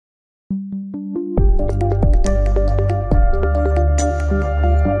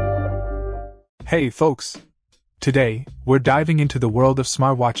Hey folks! Today, we're diving into the world of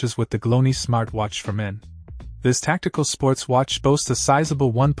smartwatches with the GLONHI Smartwatch for Men. This tactical sports watch boasts a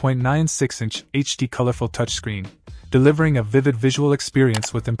sizable 1.96-inch HD colorful touchscreen, delivering a vivid visual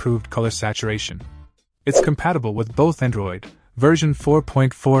experience with improved color saturation. It's compatible with both Android version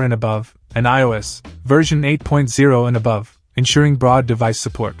 4.4 and above, and iOS version 8.0 and above, ensuring broad device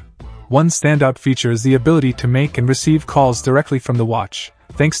support. One standout feature is the ability to make and receive calls directly from the watch,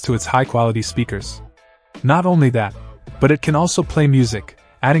 thanks to its high-quality speakers. Not only that, but it can also play music,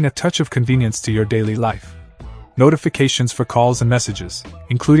 adding a touch of convenience to your daily life. Notifications for calls and messages,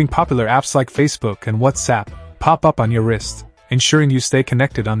 including popular apps like Facebook and WhatsApp, pop up on your wrist, ensuring you stay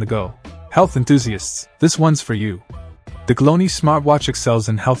connected on the go. Health enthusiasts, this one's for you. The GLONHI smartwatch excels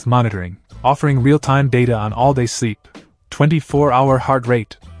in health monitoring, offering real-time data on all-day sleep, 24-hour heart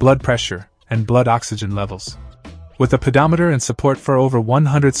rate, blood pressure, and blood oxygen levels. With a pedometer and support for over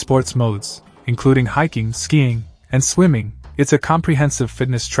 100 sports modes, including hiking, skiing, and swimming, it's a comprehensive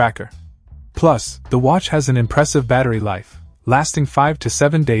fitness tracker. Plus, the watch has an impressive battery life, lasting 5 to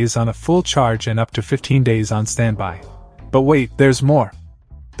 7 days on a full charge and up to 15 days on standby. But wait, there's more!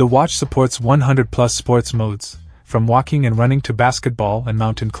 The watch supports 100+ sports modes, from walking and running to basketball and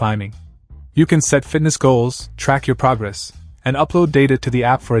mountain climbing. You can set fitness goals, track your progress, and upload data to the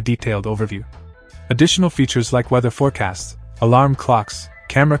app for a detailed overview. Additional features like weather forecasts, alarm clocks,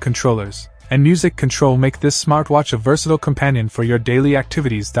 camera controllers, and music control make this smartwatch a versatile companion for your daily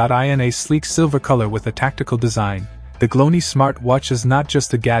activities. In a sleek silver color with a tactical design, the GLONHI smartwatch is not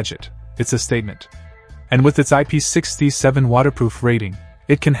just a gadget, it's a statement. And with its IP67 waterproof rating,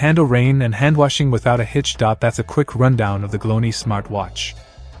 it can handle rain and handwashing without a hitch. That's a quick rundown of the GLONHI smartwatch.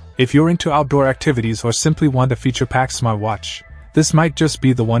 If you're into outdoor activities or simply want a feature-packed smartwatch, this might just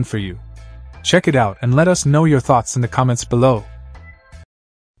be the one for you. Check it out and let us know your thoughts in the comments below.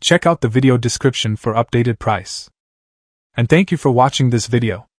 Check out the video description for updated price. And thank you for watching this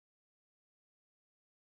video.